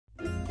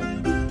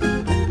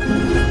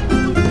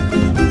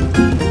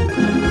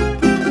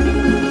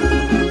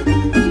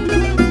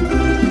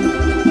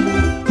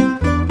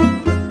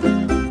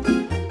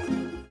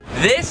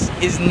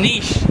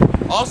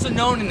also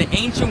known in the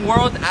ancient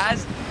world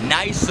as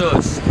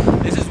Naissus.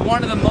 This is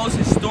one of the most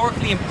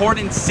historically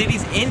important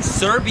cities in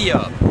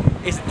Serbia.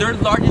 It's the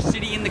third largest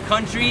city in the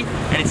country,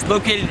 and it's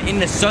located in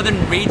the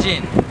southern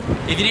region.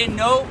 If you didn't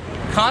know,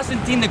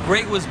 Constantine the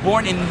Great was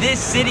born in this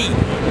city,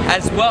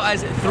 as well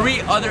as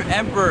 3 other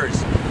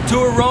emperors. 2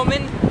 were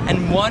Roman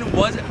and 1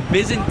 was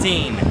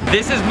Byzantine.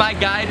 This is my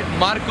guide,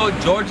 Marko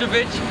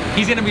Đorđević.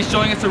 He's gonna be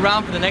showing us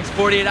around for the next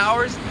 48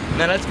 hours.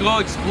 Now let's go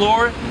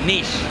explore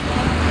Nis.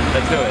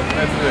 Let's do it.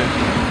 Let's do it.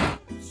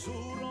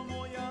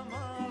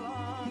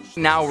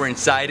 Now we're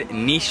inside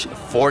Nis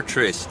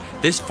Fortress.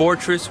 This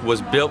fortress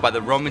was built by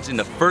the Romans in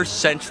the 1st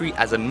century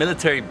as a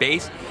military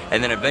base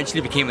and then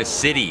eventually became a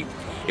city.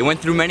 It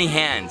went through many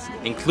hands,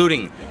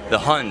 including the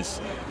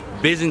Huns,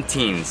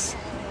 Byzantines,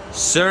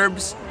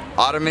 Serbs,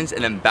 Ottomans,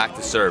 and then back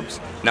to Serbs.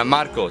 Now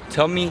Marko,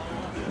 tell me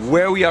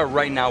where we are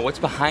right now, what's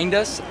behind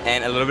us,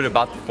 and a little bit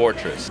about the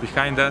fortress.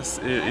 Behind us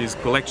is a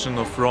collection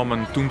of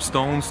Roman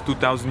tombstones,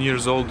 2000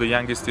 years old, the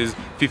youngest is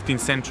 15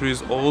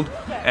 centuries old,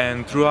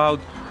 and throughout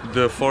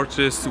the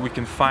fortress we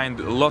can find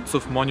lots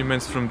of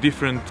monuments from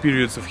different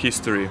periods of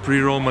history: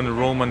 pre-Roman,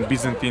 Roman,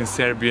 Byzantine,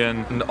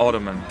 Serbian and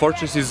Ottoman.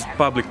 Fortress is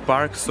public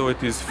park, so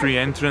it is free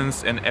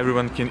entrance and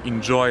everyone can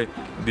enjoy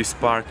this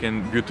park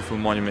and beautiful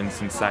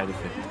monuments inside of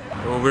it.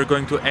 We're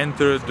going to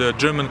enter the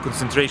German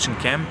concentration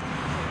camp,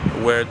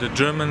 where the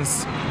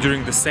Germans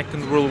during the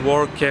Second World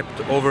War kept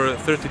over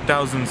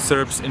 30,000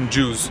 Serbs and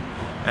Jews,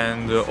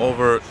 and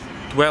over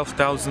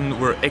 12,000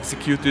 were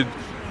executed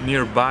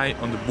nearby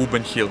on the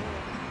Bubanj Hill.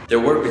 There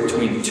were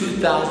between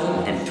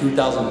 2,000 and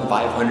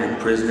 2,500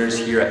 prisoners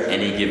here at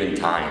any given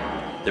time.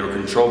 They were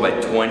controlled by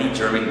 20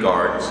 German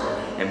guards,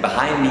 and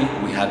behind me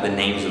we have the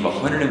names of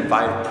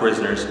 105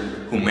 prisoners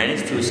who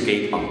managed to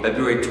escape on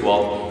February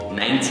 12,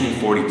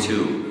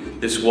 1942.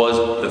 This was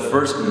the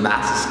first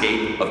mass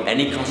escape of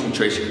any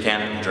concentration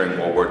camp during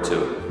World War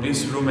II.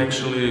 This room,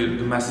 actually,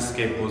 the mass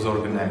escape was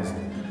organized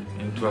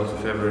in 12th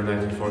of February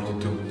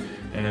 1942.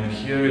 And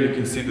here you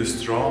can see the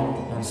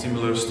straw. On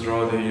similar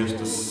straw they used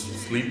to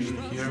sleep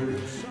here.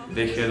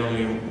 They had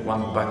only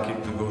 1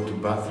 bucket to go to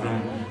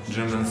bathroom.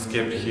 Germans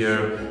kept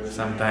here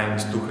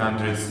sometimes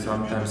 200,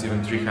 sometimes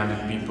even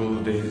 300 people.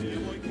 They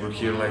were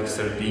here like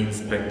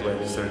sardines, packed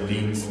like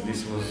sardines.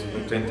 This was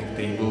an authentic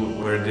table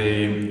where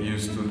they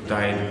used to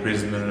tie the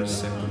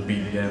prisoners and to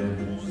beat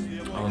them.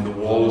 On the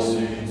walls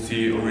you can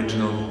see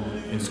original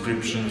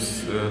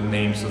inscriptions,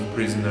 names of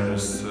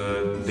prisoners,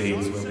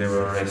 dates when they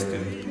were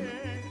arrested.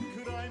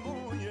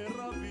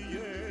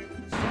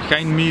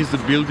 Behind me is the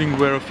building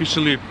where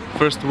officially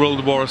First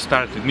World War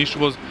started. Nis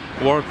was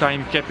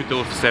wartime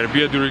capital of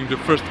Serbia during the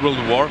First World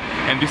War,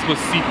 and this was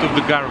seat of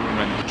the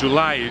government.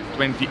 July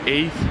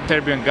 28th,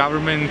 Serbian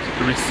government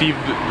received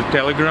the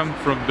telegram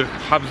from the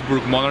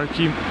Habsburg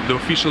monarchy, the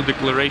official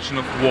declaration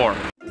of war.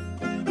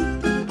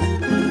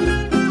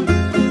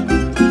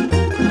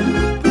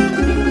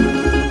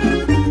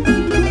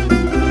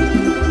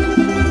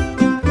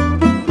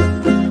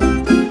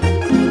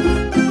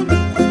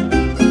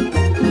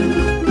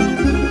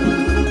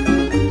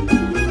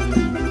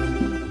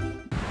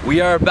 We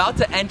are about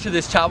to enter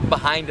this chapel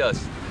behind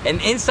us, and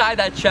inside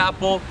that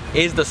chapel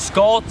is the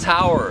Skull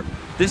Tower.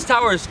 This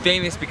tower is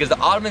famous because the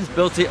Ottomans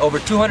built it over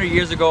 200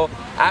 years ago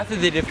after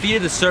they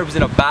defeated the Serbs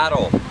in a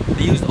battle.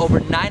 They used over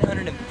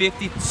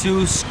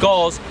 952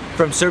 skulls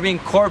from Serbian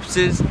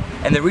corpses,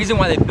 and the reason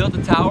why they built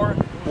the tower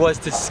was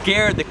to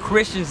scare the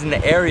Christians in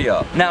the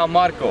area. Now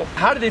Marko,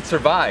 how did it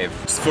survive?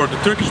 For the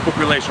Turkish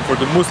population, for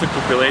the Muslim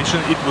population,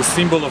 it was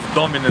symbol of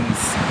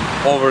dominance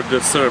over the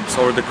Serbs,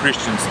 over the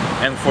Christians.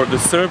 And for the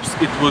Serbs,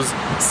 it was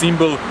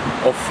symbol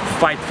of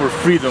fight for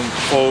freedom.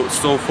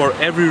 So for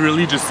every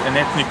religious and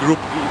ethnic group,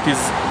 it is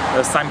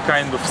some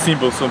kind of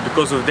symbol. So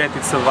because of that,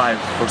 it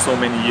survived for so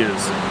many years.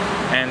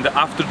 And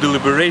after the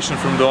liberation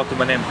from the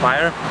Ottoman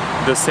Empire,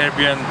 the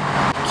Serbian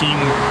King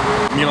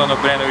Milan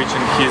Obrenović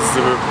and his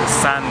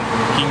son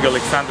King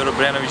Alexander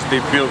Obrenović, they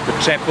built the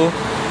chapel,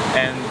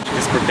 and it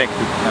is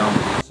protected now.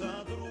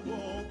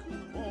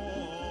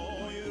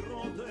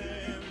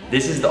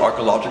 This is the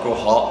archaeological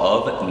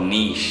hall of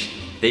Nis.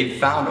 They've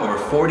found over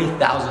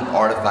 40,000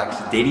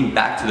 artifacts dating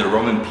back to the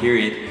Roman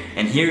period,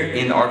 and here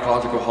in the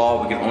archaeological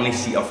hall we can only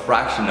see a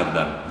fraction of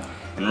them.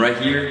 And right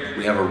here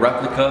we have a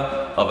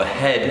replica of a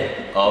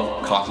head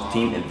of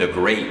Constantine the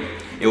Great.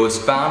 It was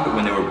found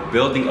when they were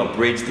building a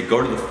bridge to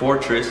go to the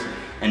fortress,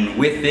 and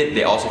with it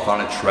they also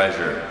found a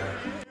treasure.